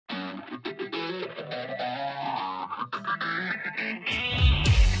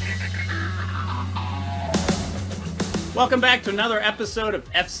Welcome back to another episode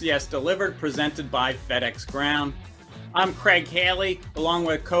of FCS Delivered, presented by FedEx Ground. I'm Craig Haley, along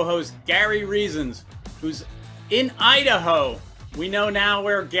with co-host Gary Reasons, who's in Idaho. We know now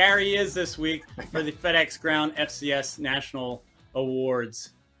where Gary is this week for the FedEx Ground FCS National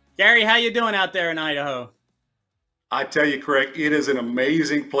Awards. Gary, how you doing out there in Idaho? I tell you, Craig, it is an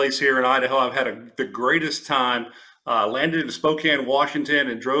amazing place here in Idaho. I've had the greatest time. Landed in Spokane, Washington,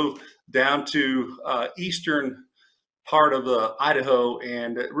 and drove down to eastern part of Idaho,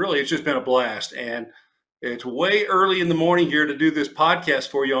 and really it's just been a blast. And it's way early in the morning here to do this podcast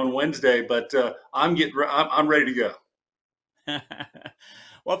for you on Wednesday, but I'm ready to go.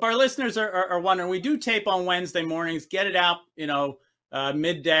 Well, if our listeners are wondering, we do tape on Wednesday mornings, get it out,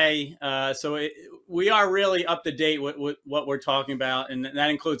 midday. So we are really up to date with what we're talking about. And that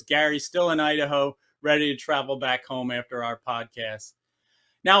includes Gary still in Idaho, ready to travel back home after our podcast.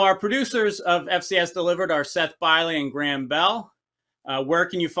 Now, our producers of FCS Delivered are Seth Biley and Graham Bell. Where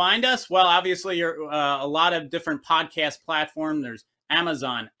can you find us? Well, obviously, you're a lot of different podcast platforms. There's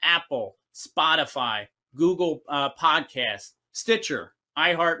Amazon, Apple, Spotify, Google Podcasts, Stitcher,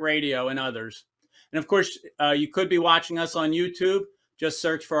 iHeartRadio, and others. And of course, you could be watching us on YouTube. Just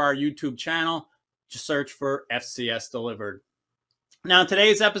search for our YouTube channel. Just search for FCS Delivered. Now, in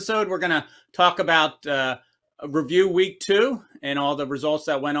today's episode, we're going to talk about review week 2 and all the results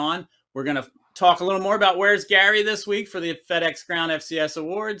that went on. We're going to talk a little more about where's Gary this week for the FedEx Ground FCS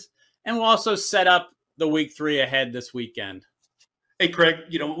Awards. And we'll also set up the week 3 ahead this weekend. Hey, Craig,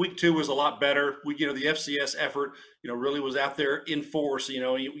 week 2 was a lot better. The FCS effort, really was out there in force.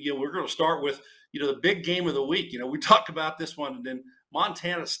 We're going to start with, the big game of the week. We talked about this one, and then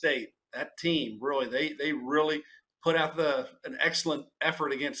Montana State, that team, really, they really put out an excellent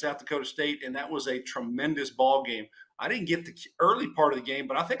effort against South Dakota State, and that was a tremendous ball game. I didn't get the early part of the game,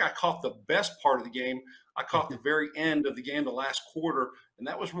 but I think I caught the best part of the game. I caught the very end of the game, the last quarter, and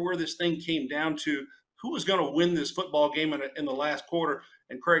that was where this thing came down to who was going to win this football game in the last quarter.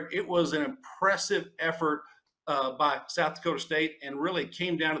 And, Craig, it was an impressive effort by South Dakota State, and really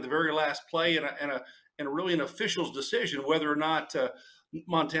came down to the very last play and really an official's decision whether or not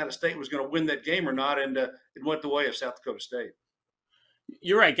Montana State was going to win that game or not, and it went the way of South Dakota State.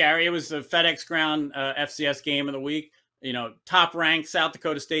 You're right, Gary. It was the FedEx Ground FCS game of the week. Top ranked South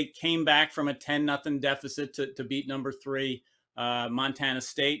Dakota State came back from a 10-0 deficit to beat number 3 Montana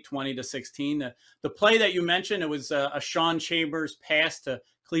State 20-16. The play that you mentioned, it was a Sean Chambers pass to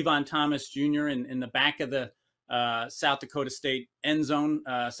Cleavon Thomas Jr. in the back of the South Dakota State end zone.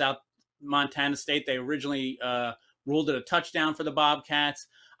 South Montana State, they originally ruled it a touchdown for the Bobcats.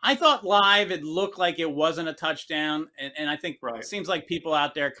 I thought live it looked like it wasn't a touchdown, and I think It seems like people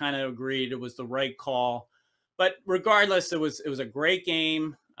out there kind of agreed it was the right call. But regardless, it was a great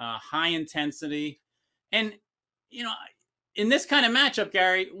game, high intensity, and in this kind of matchup,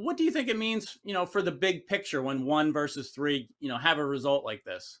 Gary, what do you think it means, for the big picture when 1 versus 3, have a result like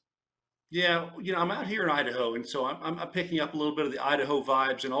this? Yeah, I'm out here in Idaho, and so I'm picking up a little bit of the Idaho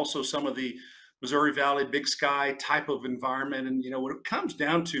vibes and also some of the Missouri Valley, Big Sky type of environment. And, what it comes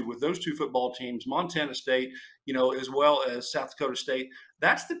down to with those two football teams, Montana State, as well as South Dakota State,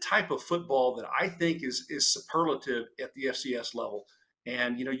 that's the type of football that I think is superlative at the FCS level.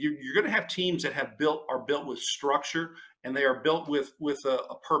 And, you're going to have teams that are built with structure, and they are built with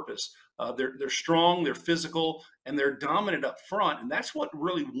a purpose. They're strong, they're physical, and they're dominant up front. And that's what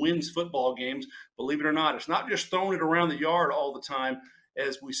really wins football games, believe it or not. It's not just throwing it around the yard all the time,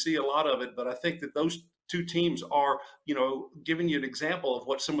 as we see a lot of it. But I think that those two teams are, giving you an example of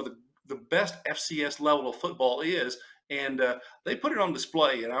what some of the best FCS level of football is. And they put it on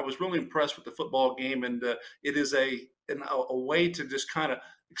display. And I was really impressed with the football game. And it is a way to just kind of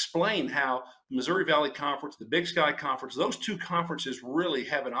explain how the Missouri Valley Conference, the Big Sky Conference, those two conferences really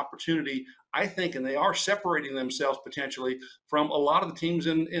have an opportunity, I think, and they are separating themselves potentially from a lot of the teams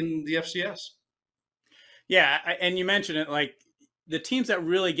in the FCS. Yeah, and you mentioned it, like the teams that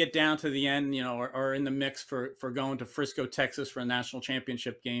really get down to the end, are in the mix for going to Frisco, Texas for a national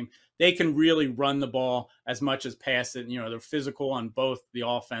championship game. They can really run the ball as much as pass it. They're physical on both the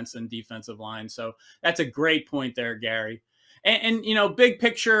offense and defensive line. So that's a great point there, Gary. And big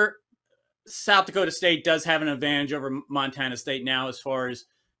picture, South Dakota State does have an advantage over Montana State now as far as,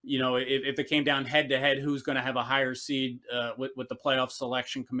 if it came down head to head, who's going to have a higher seed with the playoff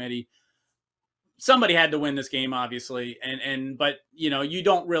selection committee. Somebody had to win this game, obviously, but you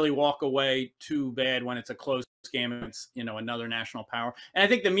don't really walk away too bad when it's a close game against another national power. And I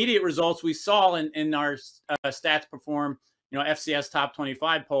think the immediate results we saw in our Stats Perform FCS Top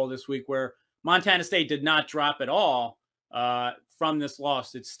 25 poll this week, where Montana State did not drop at all from this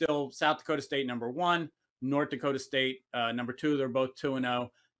loss. It's still South Dakota State #1, North Dakota State #2. They're both 2-0.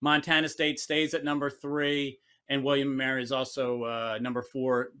 Montana State stays at #3, and William & Mary is also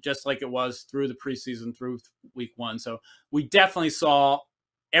 #4, just like it was through the preseason through week 1. So we definitely saw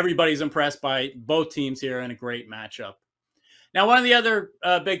everybody's impressed by both teams here in a great matchup. Now, one of the other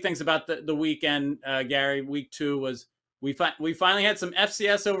big things about the weekend, Gary, week 2, was we finally had some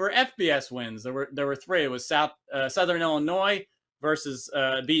FCS over FBS wins. There were 3. It was Southern Illinois versus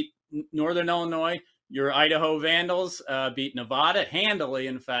beat Northern Illinois. Your Idaho Vandals beat Nevada handily,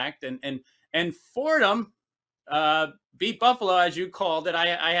 in fact, and Fordham beat Buffalo, as you called it.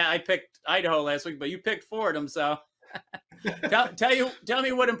 I picked Idaho last week, but you picked Fordham. So tell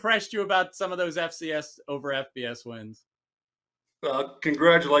me what impressed you about some of those FCS over FBS wins.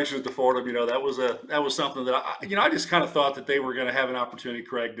 Congratulations to Fordham. That was something that I just kind of thought that they were going to have an opportunity,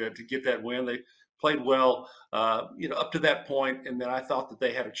 Craig, to get that win. They played well, up to that point, and then I thought that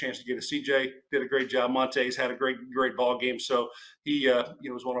they had a chance to get it. CJ did a great job. Montes had a great ball game, so he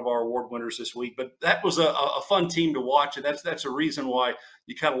was one of our award winners this week. But that was a fun team to watch, and that's a reason why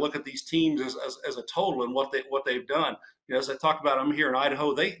you kind of look at these teams as a total and what they've done. As I talked about, I'm here in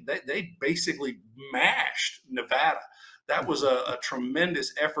Idaho. They basically mashed Nevada. That was a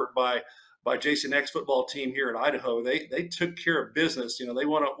tremendous effort by Jason Eck's football team here in Idaho. They took care of business. They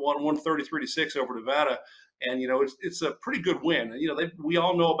won 133-6 over Nevada, and it's a pretty good win. We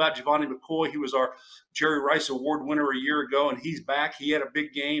all know about Giovanni McCoy. He was our Jerry Rice Award winner a year ago, and he's back. He had a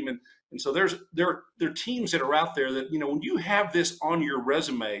big game, and so there are teams that are out there that when you have this on your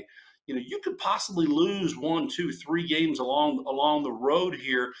resume, you could possibly lose 1, 2, 3 games along the road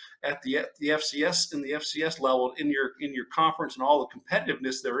here at the FCS in the FCS level in your conference and all the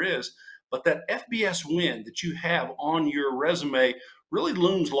competitiveness there is. But that FBS win that you have on your resume really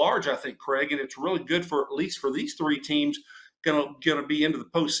looms large, I think, Craig, and it's really good for at least for these 3 teams going to be into the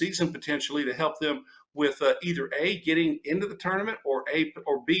postseason potentially to help them with either A, getting into the tournament, or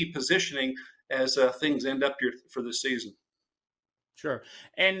B, positioning as things end up here for this season. Sure.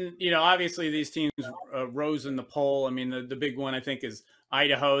 And, obviously these teams rose in the poll. I mean, the big one, I think, is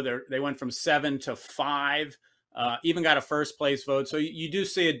Idaho. They went from 7 to 5, even got a first place vote. So you do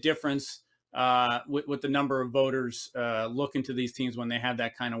see a difference with the number of voters looking to these teams when they have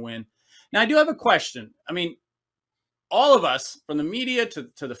that kind of win. Now, I do have a question. I mean, all of us, from the media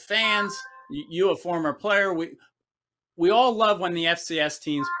to the fans, you a former player, we all love when the FCS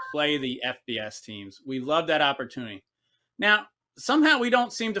teams play the FBS teams. We love that opportunity. Now, somehow we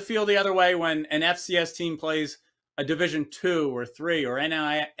don't seem to feel the other way when an FCS team plays a Division II or III, or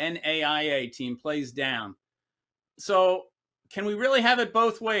NAIA team plays down. So can we really have it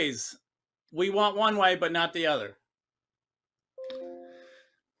both ways? We want one way, but not the other.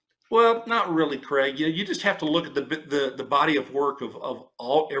 Well, not really, Craig. You just have to look at the body of work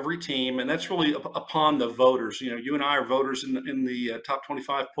of every team, and that's really upon the voters. You and I are voters in the top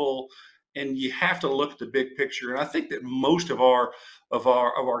 25 poll, and you have to look at the big picture. And I think that most of our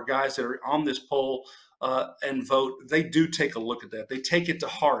guys that are on this poll and vote, they do take a look at that. They take it to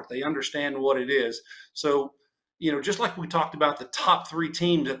heart. They understand what it is. So, just like we talked about, the top 3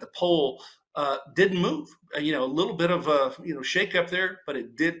 teams at the poll didn't move. A little bit of a shake up there, but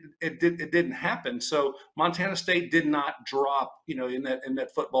it didn't happen. So Montana State did not drop in that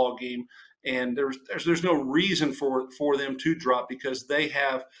football game, and there's no reason for them to drop, because they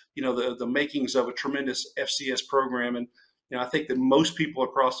have the makings of a tremendous FCS program. And I think that most people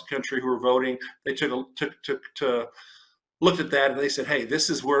across the country who are voting, they looked at that and they said, hey, this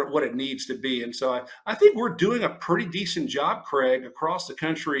is what it needs to be. And so I think we're doing a pretty decent job, Craig, across the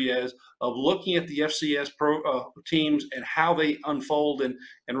country of looking at the FCS teams and how they unfold and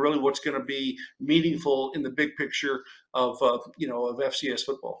really what's going to be meaningful in the big picture of FCS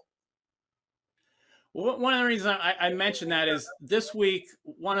football. Well, one of the reasons I mentioned that is this week,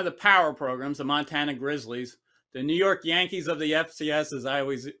 one of the power programs, the Montana Grizzlies, the New York Yankees of the FCS, as I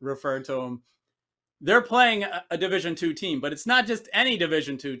always refer to them, they're playing a Division II team, but it's not just any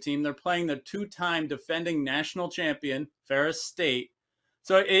Division II team. They're playing the 2-time defending national champion, Ferris State.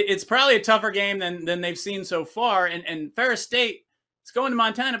 So it's probably a tougher game than they've seen so far. And Ferris State is going to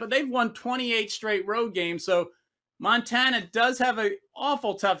Montana, but they've won 28 straight road games. So Montana does have an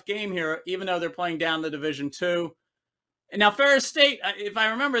awful tough game here, even though they're playing down the Division II. And now Ferris State, if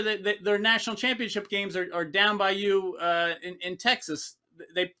I remember, their national championship games are down by you in Texas.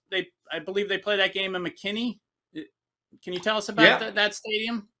 I believe they play that game in McKinney. Can you tell us about that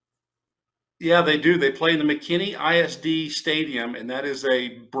stadium? Yeah, they do. They play in the McKinney ISD Stadium, and that is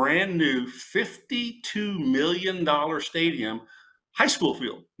a brand new $52 million stadium high school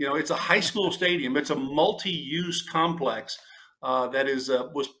field. You know, it's a high school stadium. It's a multi-use complex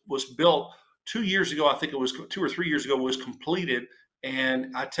that was built 2 years ago. I think it was 2 or 3 years ago was completed.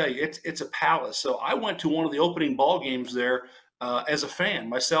 And I tell you, it's a palace. So I went to one of the opening ball games there as a fan.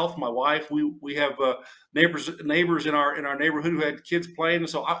 Myself, my wife, we have neighbors in our neighborhood who had kids playing. And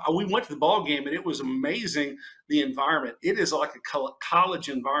so we went to the ball game, and it was amazing, the environment. It is like a college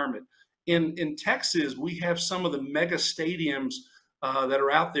environment. In Texas, we have some of the mega stadiums that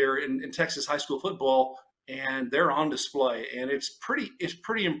are out there in Texas high school football, and they're on display, and it's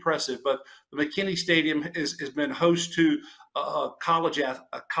pretty impressive. But the McKinney Stadium has been host to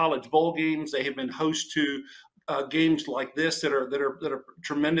college bowl games. They have been host to games like this that are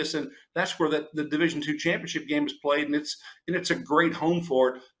tremendous, and that's where the Division II championship game is played, and it's a great home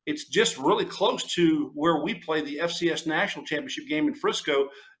for it. It's just really close to where we play the FCS National Championship game in Frisco.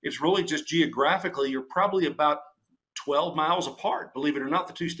 It's really just geographically, you're probably about 12 miles apart, believe it or not,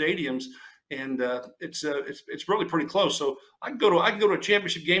 the two stadiums, and it's really pretty close. So I can go to a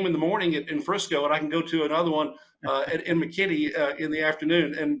championship game in the morning in Frisco, and I can go to another one in McKinney in the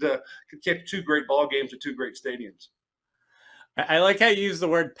afternoon, and could catch two great ball games at two great stadiums. I like how you use the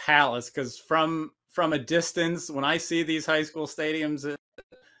word palace, because from a distance, when I see these high school stadiums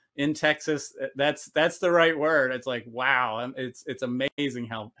in Texas, that's the right word. It's like, wow, it's amazing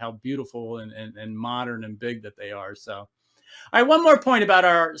how beautiful and modern and big that they are. So, all right, one more point about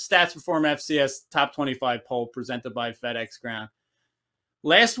our Stats Perform FCS Top 25 poll presented by FedEx Ground.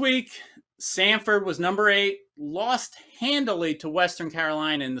 Last week, Samford was number 8, lost handily to Western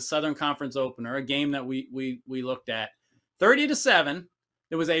Carolina in the Southern Conference opener, a game that we looked at, 30-7.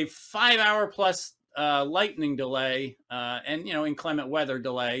 There was a 5-hour plus lightning delay and inclement weather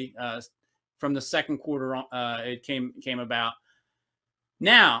delay from the second quarter. It came about.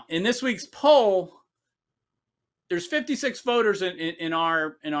 Now in this week's poll, there's 56 voters in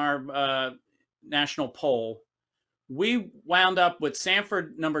our national poll. We wound up with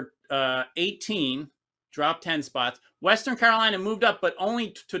Samford number 18, dropped 10 spots. Western Carolina moved up, but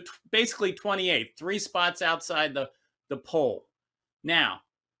only to basically 28, 3 spots outside the poll. Now,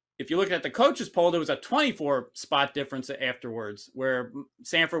 if you look at the coaches poll, there was a 24 spot difference afterwards, where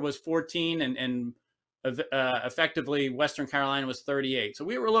Samford was 14 and effectively Western Carolina was 38. So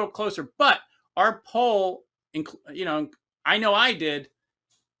we were a little closer, but our poll, I know I did.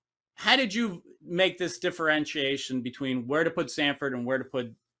 How did you make this differentiation between where to put Samford and where to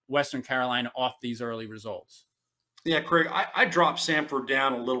put Western Carolina off these early results? Yeah, Craig, I dropped Samford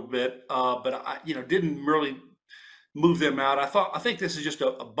down a little bit, but I didn't really move them out. I think this is just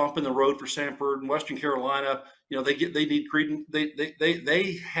a bump in the road for Samford and Western Carolina. They need credence.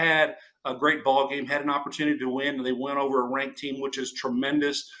 They had a great ball game, had an opportunity to win, and they went over a ranked team, which is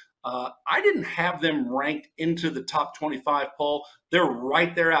tremendous. I didn't have them ranked into the top 25 poll. They're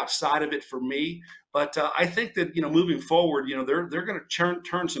right there outside of it for me. But I think that moving forward, they're going to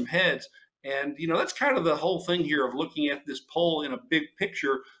turn some heads, and that's kind of the whole thing here of looking at this poll in a big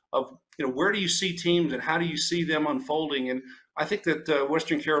picture of where do you see teams and how do you see them unfolding. And I think that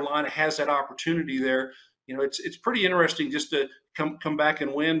Western Carolina has that opportunity there. It's pretty interesting just to come back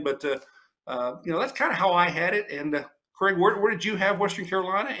and win. But that's kind of how I had it. And Craig, where did you have Western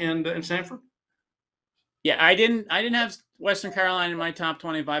Carolina and Samford? Yeah, I didn't have Western Carolina in my top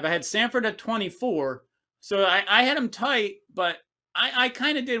 25. I had Samford at 24. So I had them tight, but I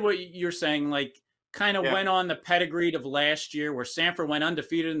kind of did what you're saying, like kind of went on the pedigree of last year where Samford went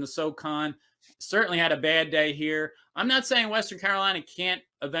undefeated in the SoCon, certainly had a bad day here. I'm not saying Western Carolina can't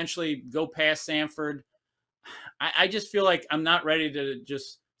eventually go past Samford. I just feel like I'm not ready to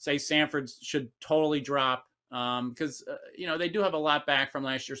just say Samford should totally drop. Because, they do have a lot back from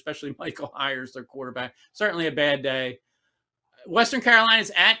last year, especially Michael Hires, their quarterback. Certainly a bad day. Western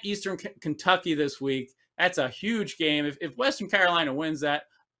Carolina's at Eastern Kentucky this week. That's a huge game. If Western Carolina wins that,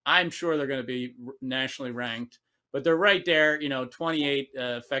 I'm sure they're going to be nationally ranked. But they're right there, 28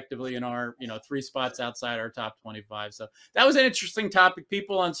 effectively in our, 3 spots outside our top 25. So that was an interesting topic.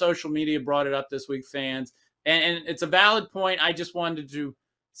 People on social media brought it up this week, fans. And it's a valid point. I just wanted to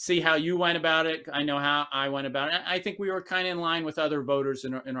see how you went about it. I know how I went about it. I think we were kind of in line with other voters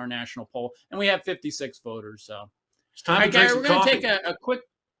in our national poll, and we have 56 voters. So it's time to drink some coffee. We're going to take a quick.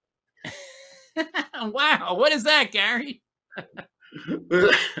 Wow, what is that, Gary?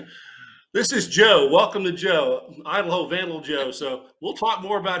 This is Joe. Welcome to Joe, Idaho Vandal Joe. So we'll talk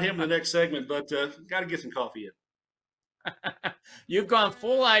more about him in the next segment, but got to get some coffee in. You've gone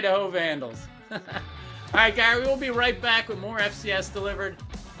full Idaho Vandals. All right, Gary, we'll be right back with more FCS Delivered,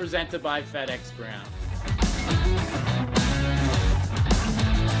 presented by FedEx Ground.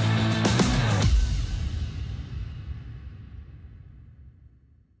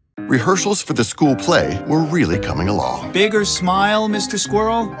 Rehearsals for the school play were really coming along. Bigger smile, Mr.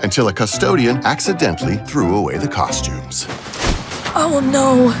 Squirrel? Until a custodian accidentally threw away the costumes. Oh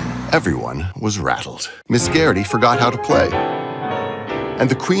no! Everyone was rattled. Miss Garrity forgot how to play. And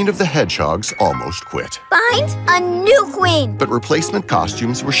the Queen of the Hedgehogs almost quit. Find a new queen! But replacement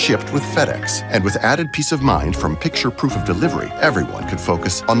costumes were shipped with FedEx, and with added peace of mind from picture proof of delivery, everyone could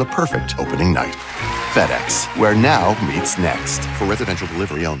focus on the perfect opening night. FedEx, where now meets next, for residential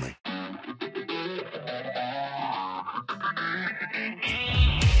delivery only.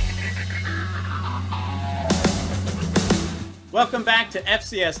 Welcome back to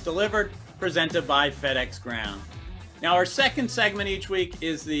FCS Delivered, presented by FedEx Ground. Now, our second segment each week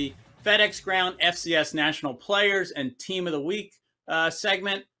is the FedEx Ground FCS National Players and Team of the Week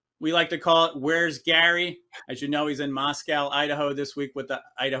segment. We like to call it Where's Gary? As you know, he's in Moscow, Idaho this week with the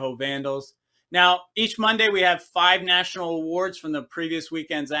Idaho Vandals. Now, each Monday we have 5 national awards from the previous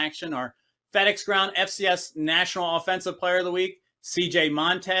weekend's action. Our FedEx Ground FCS National Offensive Player of the Week, CJ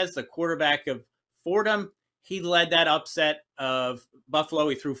Montez, the quarterback of Fordham. He led that upset of Buffalo.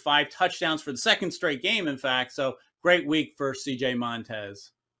 He threw 5 touchdowns for the second straight game, in fact. So great week for CJ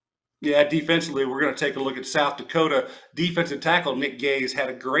Montez. Yeah, defensively, we're going to take a look at South Dakota. Defensive tackle Nick Gaze had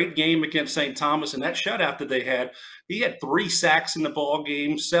a great game against St. Thomas, and that shutout that they had, he had 3 sacks in the ball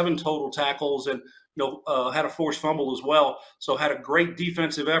game, 7 total tackles, and had a forced fumble as well. So had a great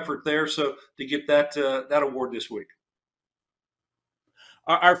defensive effort there. So to get that award this week.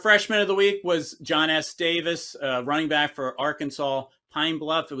 Our freshman of the week was John S. Davis, running back for Arkansas Pine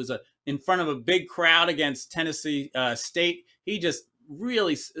Bluff. It was in front of a big crowd against Tennessee State. He just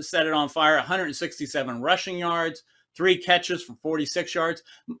really set it on fire. 167 rushing yards, 3 catches for 46 yards.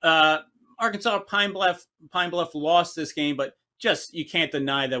 Arkansas Pine Bluff lost this game, but just you can't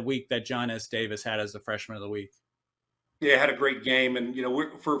deny the week that John S. Davis had as the freshman of the week. Yeah, had a great game. And,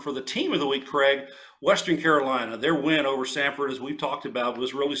 for the team of the week, Craig, Western Carolina, their win over Samford, as we've talked about,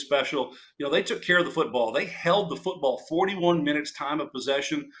 was really special. They took care of the football. They held the football 41 minutes time of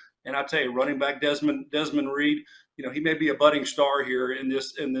possession. And I tell you, running back Desmond Reed, he may be a budding star here in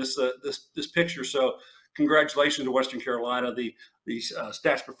this picture. So congratulations to Western Carolina, the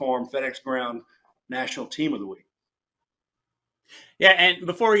Stats Perform FedEx Ground National Team of the Week. Yeah, and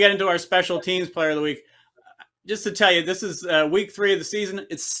before we get into our special teams player of the week, just to tell you, this is week 3 of the season.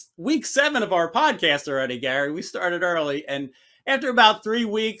 It's week 7 of our podcast already, Gary. We started early. And after about 3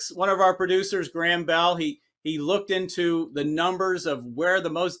 weeks, one of our producers, Graham Bell, he looked into the numbers of where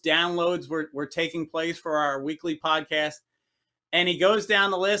the most downloads were taking place for our weekly podcast. And he goes down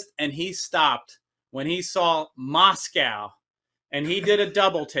the list, and he stopped when he saw Moscow. And he did a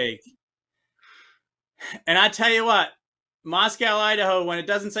double take. And I tell you what, Moscow, Idaho, when it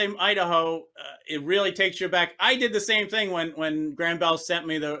doesn't say Idaho, it really takes you back. I did the same thing when Graham Bell sent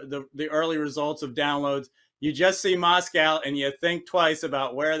me the early results of downloads. You just see Moscow and you think twice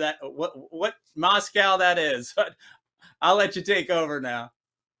about what Moscow that is. But I'll let you take over now.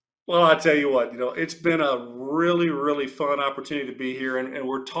 Well, I tell you what, it's been a really, really fun opportunity to be here, and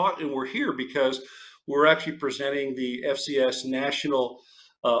we're here because we're actually presenting the FCS National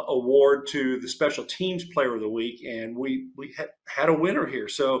Award to the Special Teams Player of the Week, and we had a winner here.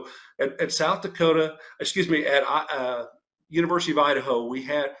 So at South Dakota, at University of Idaho, we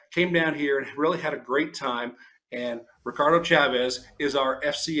came down here and really had a great time. And Ricardo Chavez is our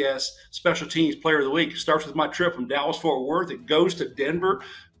FCS Special Teams Player of the Week. It starts with my trip from Dallas-Fort Worth. It goes to Denver.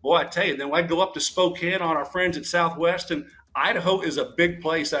 Boy, I tell you, then I go up to Spokane on our friends at Southwest, and Idaho is a big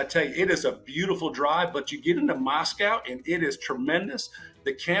place. I tell you, it is a beautiful drive, but you get into Moscow and it is tremendous.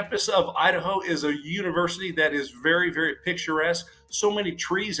 The campus of Idaho is a university that is very, very picturesque. So many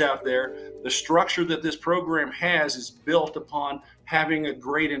trees out there. The structure that this program has is built upon having a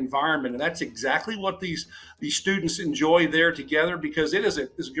great environment. And that's exactly what these students enjoy there together, because it is a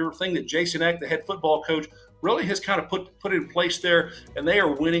good thing that Jason Eck, the head football coach, really has kind of put in place there, and they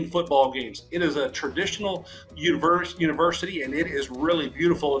are winning football games. It is a traditional university, and it is really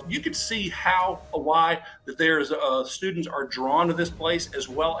beautiful. You can see why that there's students are drawn to this place, as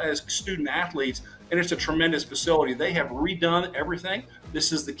well as student athletes, and it's a tremendous facility. They have redone everything.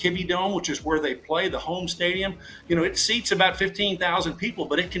 This is the Kibbe Dome, which is where they play, the home stadium. It seats about 15,000 people,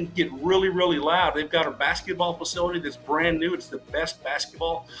 but it can get really, really loud. They've got a basketball facility that's brand new. It's the best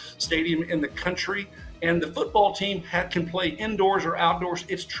basketball stadium in the country. And the football team can play indoors or outdoors.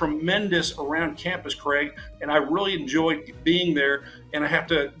 It's tremendous around campus, Craig, and I really enjoyed being there. And I have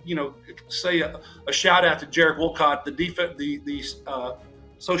to, say a shout out to Jarek Wolcott, the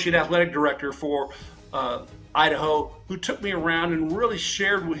associate athletic director for Idaho, who took me around and really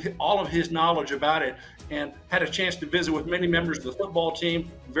shared all of his knowledge about it. and had a chance to visit with many members of the football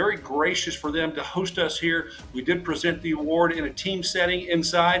team. Very gracious for them to host us here. We did present the award in a team setting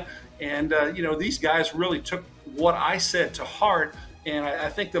inside, and these guys really took what I said to heart, and I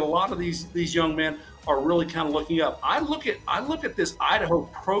think that a lot of these young men are really kind of looking up. I look at this Idaho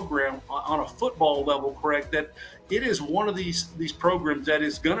program on a football level, Craig, that it is one of these programs that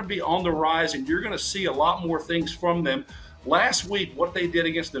is going to be on the rise, and you're going to see a lot more things from them. Last week, what they did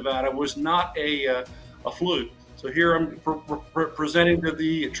against Nevada was not a fluke. So here I'm presenting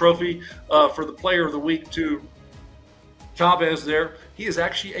the trophy for the player of the week to Chavez there. He is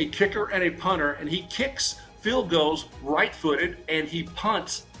actually a kicker and a punter, and he kicks field goals right-footed, and he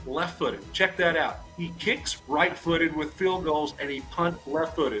punts left-footed. Check that out. He kicks right-footed with field goals, and he punts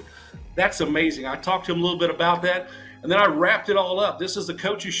left-footed. That's amazing. I talked to him a little bit about that, and then I wrapped it all up. This is the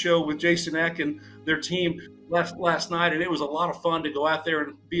coaches show with Jason Eck and their team last night, and it was a lot of fun to go out there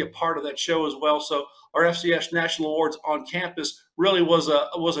and be a part of that show as well. So our FCS National Awards on campus really was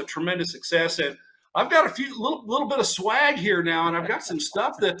a tremendous success, and I've got a little bit of swag here now, and I've got some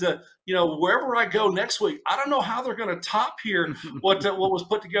stuff that wherever I go next week, I don't know how they're going to top here what was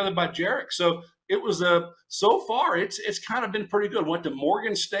put together by Jarek. So it was so far it's kind of been pretty good. Went to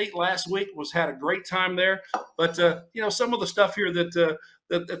Morgan State last week, had a great time there. But some of the stuff here that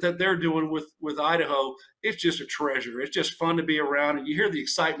they're doing with Idaho, it's just a treasure. It's just fun to be around, and you hear the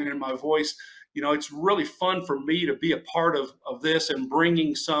excitement in my voice. It's really fun for me to be a part of this and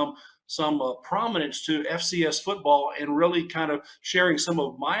bringing some prominence to FCS football, and really kind of sharing some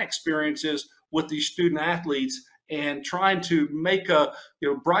of my experiences with these student athletes, and trying to make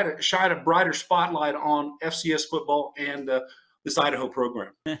shine a brighter spotlight on FCS football and this Idaho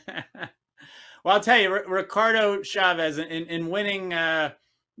program. Well, I'll tell you, Ricardo Chavez, in winning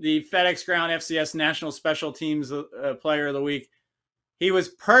the FedEx Ground FCS National Special Teams Player of the Week, he was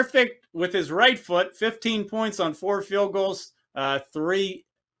perfect with his right foot, 15 points on 4 field goals, 3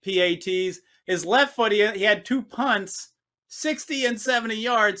 PATs. His left foot, he had 2 punts, 60 and 70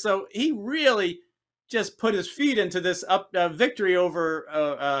 yards. So he really just put his feet into this victory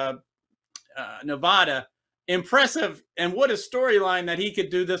over Nevada. Impressive. And what a storyline that he could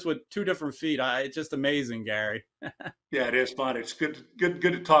do this with 2 different feet. It's just amazing, Gary. Yeah, it is fun. It's good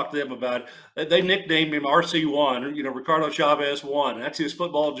to talk to them about it. They nicknamed him RC1, Ricardo Chavez 1. That's his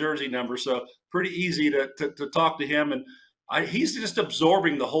football jersey number. So pretty easy to talk to him. And he's just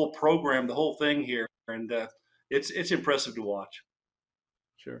absorbing the whole program, the whole thing here. And it's impressive to watch.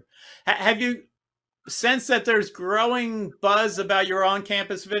 Sure. Have you sensed that there's growing buzz about your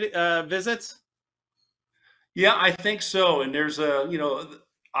on-campus visits? Yeah, I think so. And there's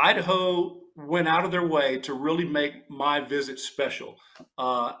Idaho went out of their way to really make my visit special.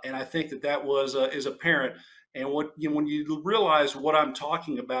 And I think that is apparent. And when you realize what I'm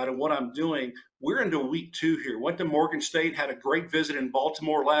talking about and what I'm doing, we're into week 2 here. Went to Morgan State, had a great visit in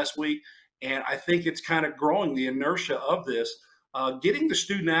Baltimore last week. And I think it's kind of growing the inertia of this. Getting the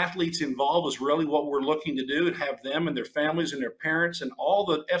student athletes involved is really what we're looking to do, and have them and their families and their parents and all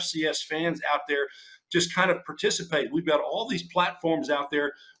the FCS fans out there just kind of participate. We've got all these platforms out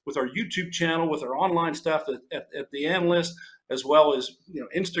there with our YouTube channel, with our online stuff at the Analyst, as well as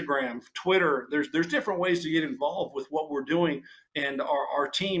Instagram, Twitter. There's different ways to get involved with what we're doing, and our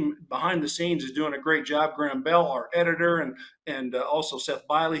team behind the scenes is doing a great job. Graham Bell, our editor, and also Seth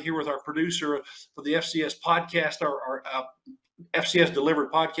Biley here with our producer for the FCS podcast, our FCS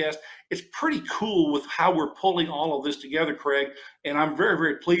Delivered podcast. It's pretty cool with how we're pulling all of this together, Craig, and I'm very,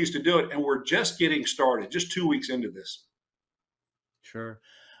 very pleased to do it. And we're just getting started, just 2 weeks into this. Sure.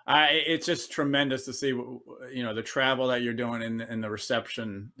 It's just tremendous to see, the travel that you're doing and the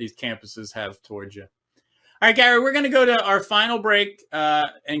reception these campuses have towards you. All right, Gary, we're going to go to our final break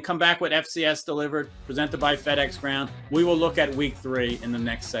and come back with FCS Delivered, presented by FedEx Ground. We will look at week 3 in the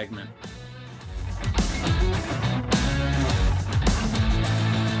next segment.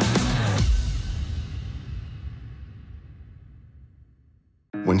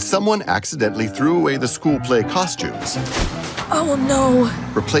 When someone accidentally threw away the school play costumes, Oh no.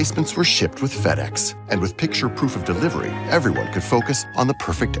 replacements were shipped with FedEx. And with picture proof of delivery, everyone could focus on the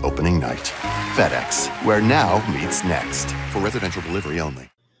perfect opening night. FedEx, where now meets next. For residential delivery only.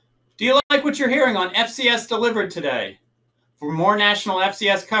 Do you like what you're hearing on FCS Delivered today? For more national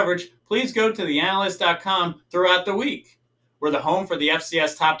FCS coverage, please go to theanalyst.com throughout the week. We're the home for the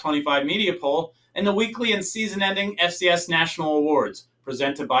FCS Top 25 Media Poll and the weekly and season-ending FCS National Awards,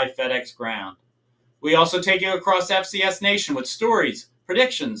 presented by FedEx Ground. We also take you across FCS Nation with stories,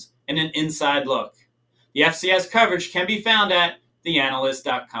 predictions, and an inside look. The FCS coverage can be found at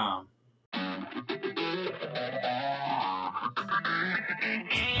theanalyst.com.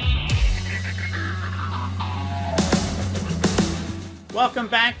 Welcome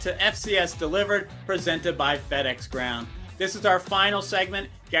back to FCS Delivered, presented by FedEx Ground. This is our final segment.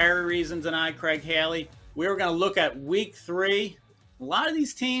 Gary Reasons and I, Craig Haley. We're going to look at week 3. A lot of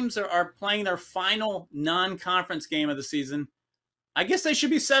these teams are playing their final non-conference game of the season. I guess they should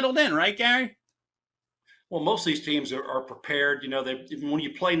be settled in, right, Gary? Well, most of these teams are prepared. When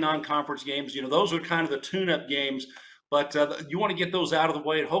you play non-conference games, those are kind of the tune-up games. But you want to get those out of the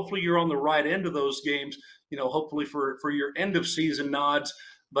way, and hopefully you're on the right end of those games. Hopefully for your end of season nods.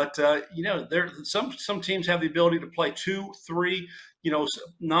 But there some teams have the ability to play 2, 3,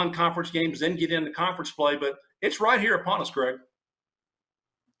 non-conference games, then get into conference play. But it's right here upon us, Greg.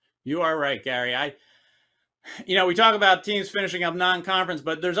 You are right, Gary. We talk about teams finishing up non-conference,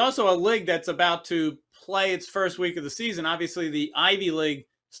 but there's also a league that's about to play its first week of the season. Obviously, the Ivy League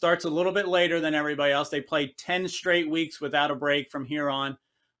starts a little bit later than everybody else. They play 10 straight weeks without a break from here on.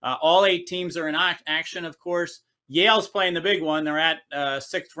 All 8 teams are in action, of course. Yale's playing the big one. They're at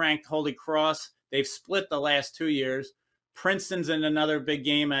 6th-ranked Holy Cross. They've split the last 2 years. Princeton's in another big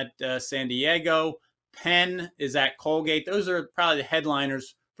game at San Diego. Penn is at Colgate. Those are probably the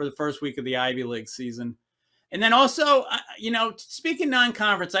headliners for the first week of the Ivy League season. And then also, speaking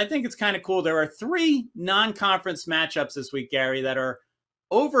non-conference, I think it's kind of cool. There are 3 non-conference matchups this week, Gary, that are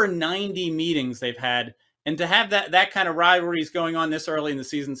over 90 meetings they've had. And to have that kind of rivalries going on this early in the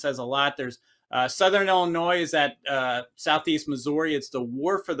season says a lot. There's Southern Illinois is at Southeast Missouri. It's the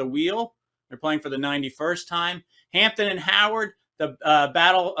War for the Wheel. They're playing for the 91st time. Hampton and Howard, the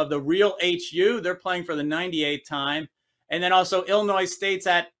Battle of the Real HU. They're playing for the 98th time. And then also Illinois State's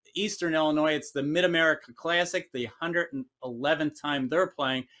at Eastern Illinois. It's the Mid-America Classic, the 111th time they're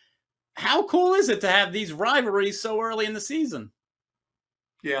playing. How cool is it to have these rivalries so early in the season?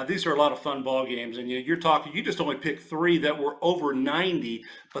 Yeah, these are a lot of fun ball games, and you just only picked 3 that were over 90,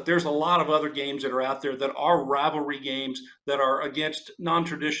 but there's a lot of other games that are out there that are rivalry games that are against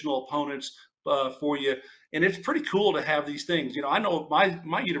non-traditional opponents for you. And it's pretty cool to have these things. I know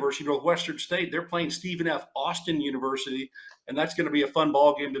my university, Northwestern State, they're playing Stephen F. Austin University, and that's going to be a fun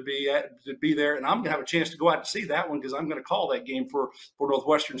ball game to be there. And I'm going to have a chance to go out and see that one because I'm going to call that game for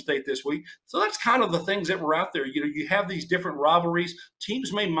Northwestern State this week. So that's kind of the things that were out there. You have these different rivalries.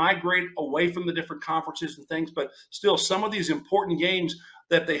 Teams may migrate away from the different conferences and things, but still some of these important games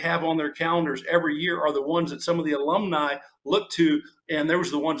that they have on their calendars every year are the ones that some of the alumni look to, and those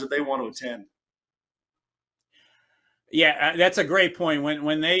are the ones that they want to attend. Yeah, that's a great point.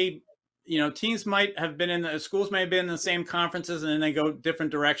 When they, teams might have been schools may have been in the same conferences and then they go different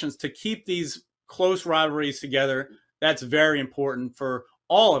directions to keep these close rivalries together. That's very important for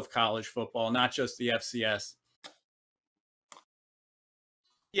all of college football, not just the FCS.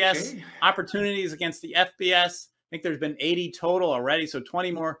 Yes, okay. Opportunities against the FBS. I think there's been 80 total already, so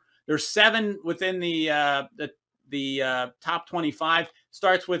 20 more. There's 7 within the top 25.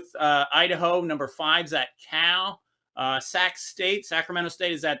 Starts with Idaho, number 5's at Cal. Sacramento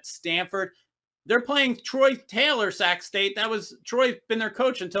State is at Stanford. They're playing Troy Taylor, Sac State. Troy's been their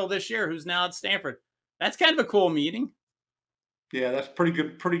coach until this year, who's now at Stanford. That's kind of a cool meeting. Yeah, that's pretty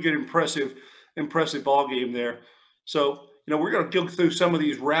good, impressive ball game there. So, we're going to go through some of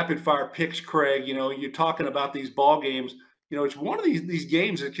these rapid fire picks, Craig. You're talking about these ball games. It's one of these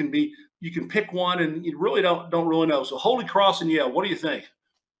games that you can pick one and you really don't really know. So Holy Cross and Yale, what do you think?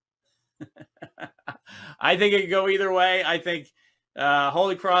 I think it could go either way. I think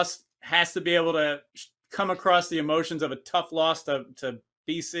Holy Cross has to be able to come across the emotions of a tough loss to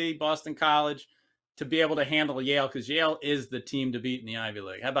BC, Boston College, to be able to handle Yale, because Yale is the team to beat in the Ivy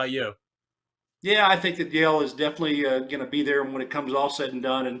League. How about you? Yeah, I think that Yale is definitely going to be there when it comes all said and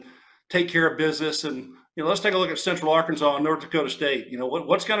done and take care of business. And let's take a look at Central Arkansas and North Dakota State.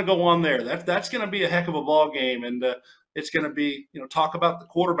 What's going to go on there? That's going to be a heck of a ball game, and it's going to be talk about the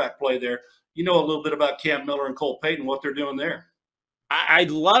quarterback play there. A little bit about Cam Miller and Cole Payton, what they're doing there. I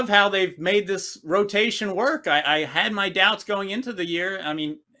love how they've made this rotation work. I had my doubts going into the year. I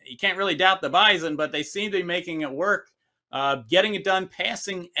mean, you can't really doubt the Bison, but they seem to be making it work, getting it done,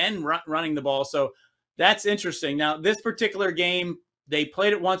 passing and running the ball. So that's interesting. Now, this particular game, they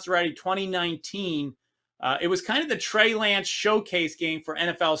played it once already, 2019. It was kind of the Trey Lance showcase game for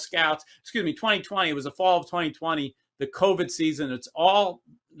NFL scouts. 2020. It was the fall of 2020, the COVID season. It's all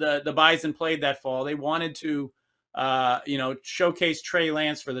the Bison played that fall. They wanted to, showcase Trey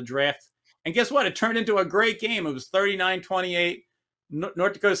Lance for the draft. And guess what? It turned into a great game. It was 39-28.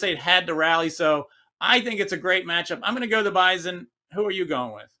 North Dakota State had to rally. So I think it's a great matchup. I'm going to go the Bison. Who are you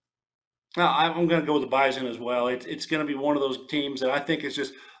going with? I'm going to go with the Bison as well. It's going to be one of those teams that I think is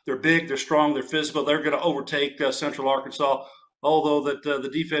just, they're big, they're strong, they're physical. They're going to overtake Central Arkansas, although that the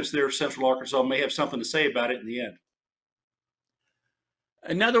defense there, Central Arkansas, may have something to say about it in the end.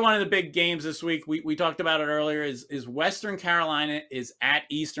 Another one of the big games this week, we talked about it earlier, is Western Carolina is at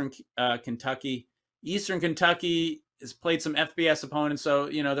Eastern Kentucky. Eastern Kentucky has played some FBS opponents, so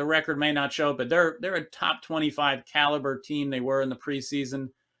the record may not show, but they're a top 25 caliber team. They were in the preseason.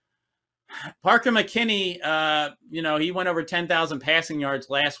 Parker McKinney, he went over 10,000 passing yards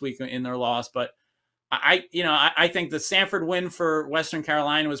last week in their loss, but I think the Sanford win for Western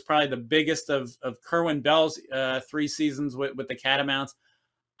Carolina was probably the biggest of Kerwin Bell's 3 seasons with the Catamounts.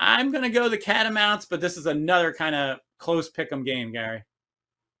 I'm going to go the Catamounts, but this is another kind of close pick'em game, Gary.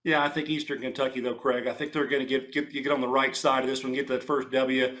 Yeah, I think Eastern Kentucky, though, Craig. I think they're going to get on the right side of this one, get that first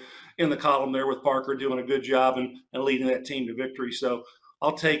W in the column there with Parker doing a good job and leading that team to victory. So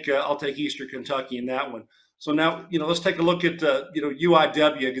I'll take Eastern Kentucky in that one. So now let's take a look at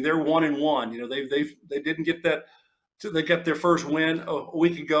UIW. They're 1-1. They didn't get that. They got their first win a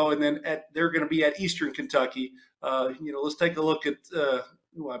week ago, and then they're going to be at Eastern Kentucky. Let's take a look at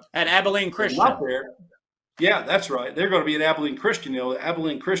Abilene Christian. Out there. Yeah, that's right. They're going to be at Abilene Christian.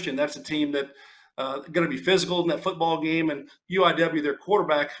 Abilene Christian, that's a team that going to be physical in that football game. And UIW, their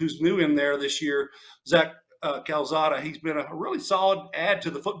quarterback, who's new in there this year, Zach Calzada, he's been a really solid add to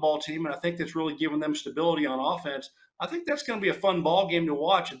the football team, and I think that's really given them stability on offense. I think that's going to be a fun ball game to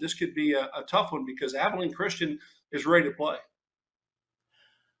watch, and this could be a tough one because Abilene Christian is ready to play.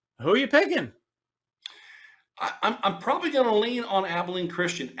 Who are you picking? I'm probably going to lean on Abilene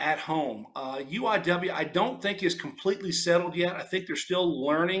Christian at home. UIW, I don't think is completely settled yet. I think they're still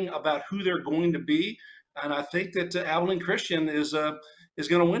learning about who they're going to be, and I think that Abilene Christian is going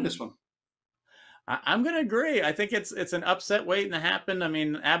to win this one. I'm going to agree. I think it's an upset waiting to happen. I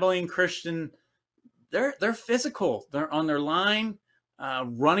mean, Abilene Christian, they're physical. They're on their line,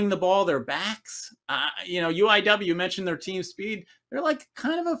 running the ball, their backs. UIW, you mentioned their team speed. They're like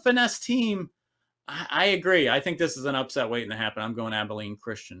kind of a finesse team. I agree. I think this is an upset waiting to happen. I'm going Abilene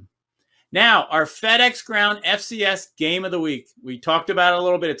Christian. Now, our FedEx Ground FCS Game of the Week. We talked about it a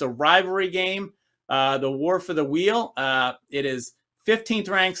little bit. It's a rivalry game, the War for the Wheel. It is 15th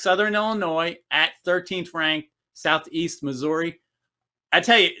ranked Southern Illinois at 13th ranked Southeast Missouri. I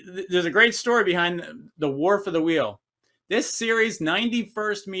tell you, there's a great story behind the War for the Wheel. This series'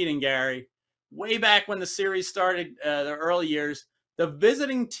 91st meeting, Gary, way back when the series started, the early years, the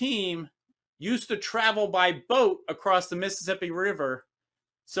visiting team used to travel by boat across the Mississippi River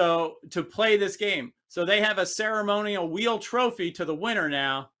to play this game. So they have a ceremonial wheel trophy to the winner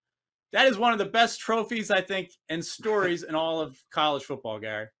now. That is one of the best trophies, I think, and stories in all of college football,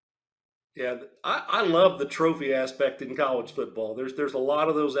 Gary. Yeah, I love the trophy aspect in college football. There's a lot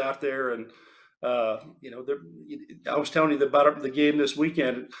of those out there, and I was telling you about the game this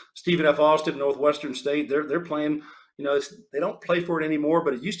weekend. Stephen F. Austin, Northwestern State, they're playing. They don't play for it anymore,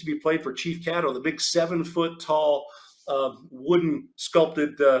 but it used to be played for Chief Caddo, the big 7-foot tall wooden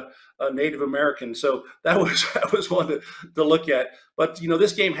sculpted Native American. So that was one to look at. But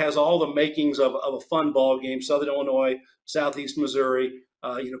this game has all the makings of a fun ball game. Southern Illinois, Southeast Missouri.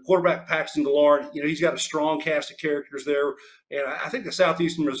 Quarterback Paxton Gallarn. He's got a strong cast of characters there, and I think the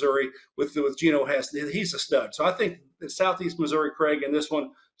Southeastern Missouri with Geno Hess, he's a stud. So I think the Southeast Missouri, Craig, in this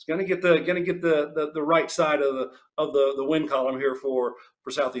one is going to get the right side of the win column here for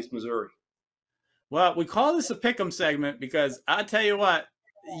Southeast Missouri. Well, we call this a pick'em segment because I tell you what,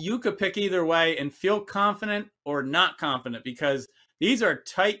 you could pick either way and feel confident or not confident because these are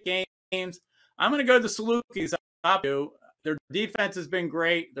tight games. I'm going to go the Salukis. Their defense has been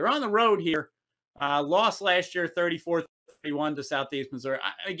great. They're on the road here. Lost last year 34-31 to Southeast Missouri.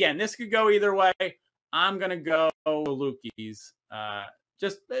 Again, this could go either way. I'm going to go Salukis.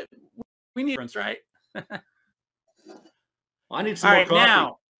 We need difference, right? I need some more coffee.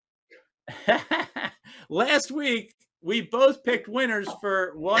 Now, last week, we both picked winners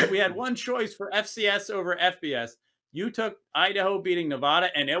for one. We had one choice for FCS over FBS. You took Idaho beating Nevada,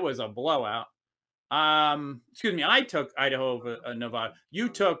 and it was a blowout. I took Idaho over Nevada. You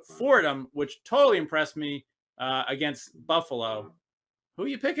took Fordham, which totally impressed me against Buffalo. Who are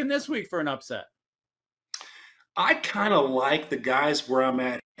you picking this week for an upset? I kind of like the guys where I'm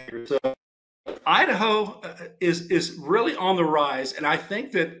at here. So Idaho is really on the rise, and I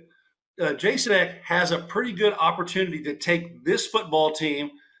think that Jason Eck has a pretty good opportunity to take this football team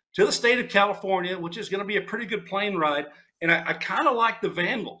to the state of California, which is going to be a pretty good plane ride. And I kind of like the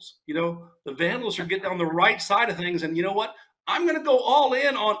Vandals. The Vandals are getting on the right side of things. And you know what? I'm going to go all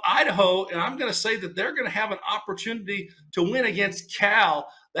in on Idaho, and I'm going to say that they're going to have an opportunity to win against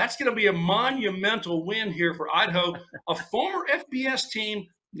Cal. That's going to be a monumental win here for Idaho, a former FBS team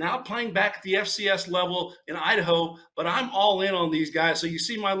now playing back at the FCS level in Idaho. But I'm all in on these guys. So you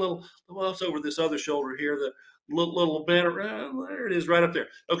see my little – what's over this other shoulder here? little banner. There it is, right up there.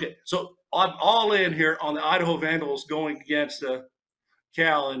 Okay, so I'm all in here on the Idaho Vandals going against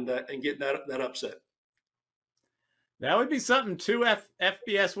Cal and getting that upset. That would be something. 2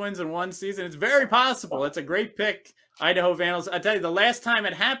 FBS wins in one season. It's very possible. It's a great pick, Idaho Vandals. I tell you, the last time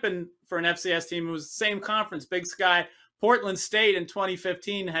it happened for an FCS team, it was the same conference, Big Sky. Portland State in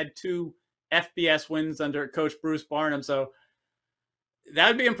 2015 had 2 FBS wins under Coach Bruce Barnum. So that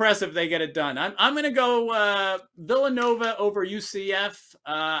would be impressive if they get it done. I'm going to go Villanova over UCF.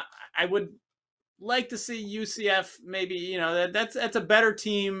 I would like to see UCF maybe, you know, that's a better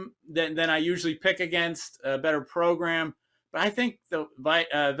team than I usually pick against, a better program. But I think the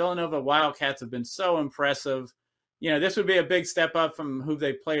Villanova Wildcats have been so impressive. You know, this would be a big step up from who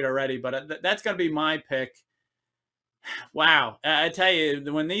they played already, but that's going to be my pick. Wow. I tell you,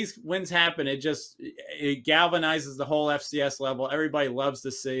 when these wins happen, it galvanizes the whole FCS level. Everybody loves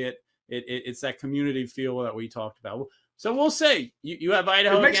to see it. It's that community feel that we talked about. So we'll see. You have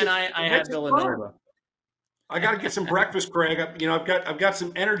Idaho again. I have Villanova. I got to get some breakfast, Craig. I've got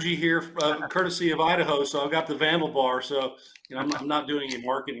some energy here, courtesy of Idaho. So I've got the Vandal bar. So I'm not doing any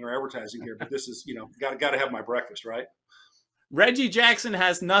marketing or advertising here, but this is got to have my breakfast, right? Reggie Jackson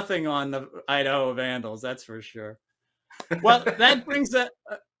has nothing on the Idaho Vandals, that's for sure. Well, that brings a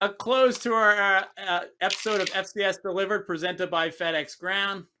close to our episode of FCS Delivered, presented by FedEx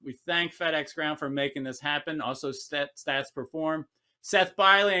Ground. We thank FedEx Ground for making this happen. Also, Stats Perform. Seth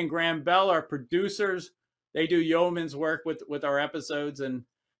Biley and Graham Bell are producers. They do yeoman's work with our episodes. And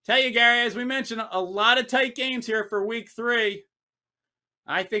tell you, Gary, as we mentioned, a lot of tight games here for week 3.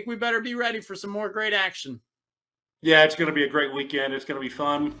 I think we better be ready for some more great action. Yeah, it's going to be a great weekend. It's going to be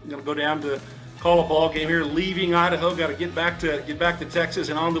fun. I'm going to go down to call a ball game here, leaving Idaho. Got to get back to Texas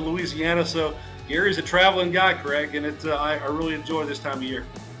and on to Louisiana. So Gary's a traveling guy, Craig, and I really enjoy this time of year.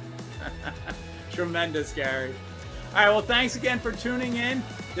 Tremendous, Gary. All right, well, thanks again for tuning in.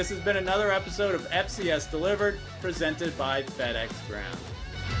 This has been another episode of FCS Delivered, presented by FedEx Ground.